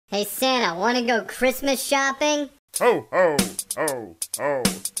Hey Santa, wanna go Christmas shopping? Ho ho ho ho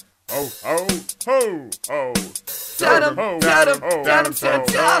ho ho ho ho. Dad'em, dad'em, dad'em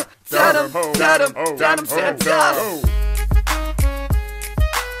Santa. Dad'em, dad'em, dad'em Santa.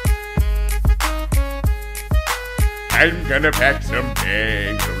 I'm gonna pack some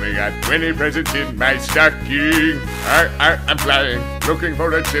bags. Only got 20 presents in my stocking. I'm flying, looking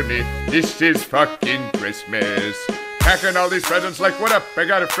for a chimney. This is fucking Christmas. Packing all these presents like, what up? I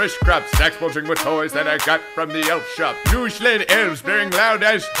got a fresh crop. Sacks bulging with toys that I got from the elf shop. New sled elves bearing loud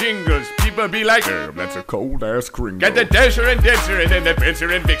ass jingles. People be like, that's a cold ass kringle. Got the Dasher and Dancer and then the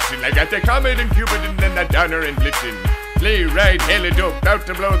Prancer and Vixen. I got the Comet and Cupid and then the Donner and Blitzen. Sleigh ride, hella dope, about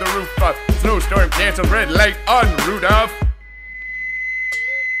to blow the roof up. Snowstorm canceled, red light on Rudolph.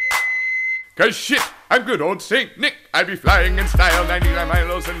 Cause shit, I'm good old Saint Nick. I be flying in style 99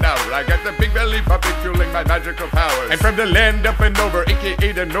 miles an hour. I got the big belly puppet fueling my magical powers. I'm from the land up and over,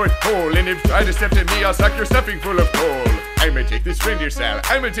 aka the North Pole. And if you try to step to me, I'll suck your stuffing full of coal. I'ma take this reindeer style,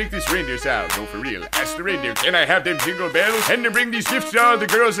 I'ma take this reindeer style. No, for real, ask the reindeer, can I have them jingle bells? And to bring these gifts to all the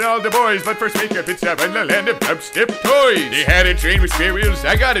girls and all the boys. But first make a pit stop in the land of dubstep toys. They had a train with spare wheels,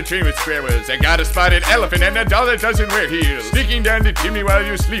 I got a train with square wheels. I got a spotted elephant and a doll that doesn't wear heels. Sneaking down the chimney while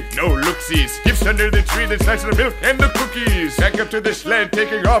you sleep, no look-sees. Gifts under the tree that snatch the milk and the cookies. Back up to the sled,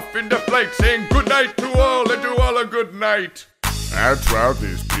 taking off into flight, saying good night to all and to all a good night. Out throughout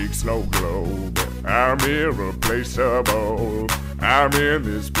this big snow globe, I'm irreplaceable. I'm in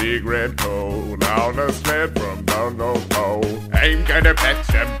this big red coat, on a sled from down the pole. I'm gonna pack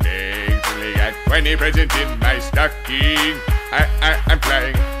some bags, only got 20 presents in my stocking. I'm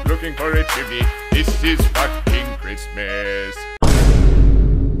flying, looking for a chimney. This is fucking Christmas.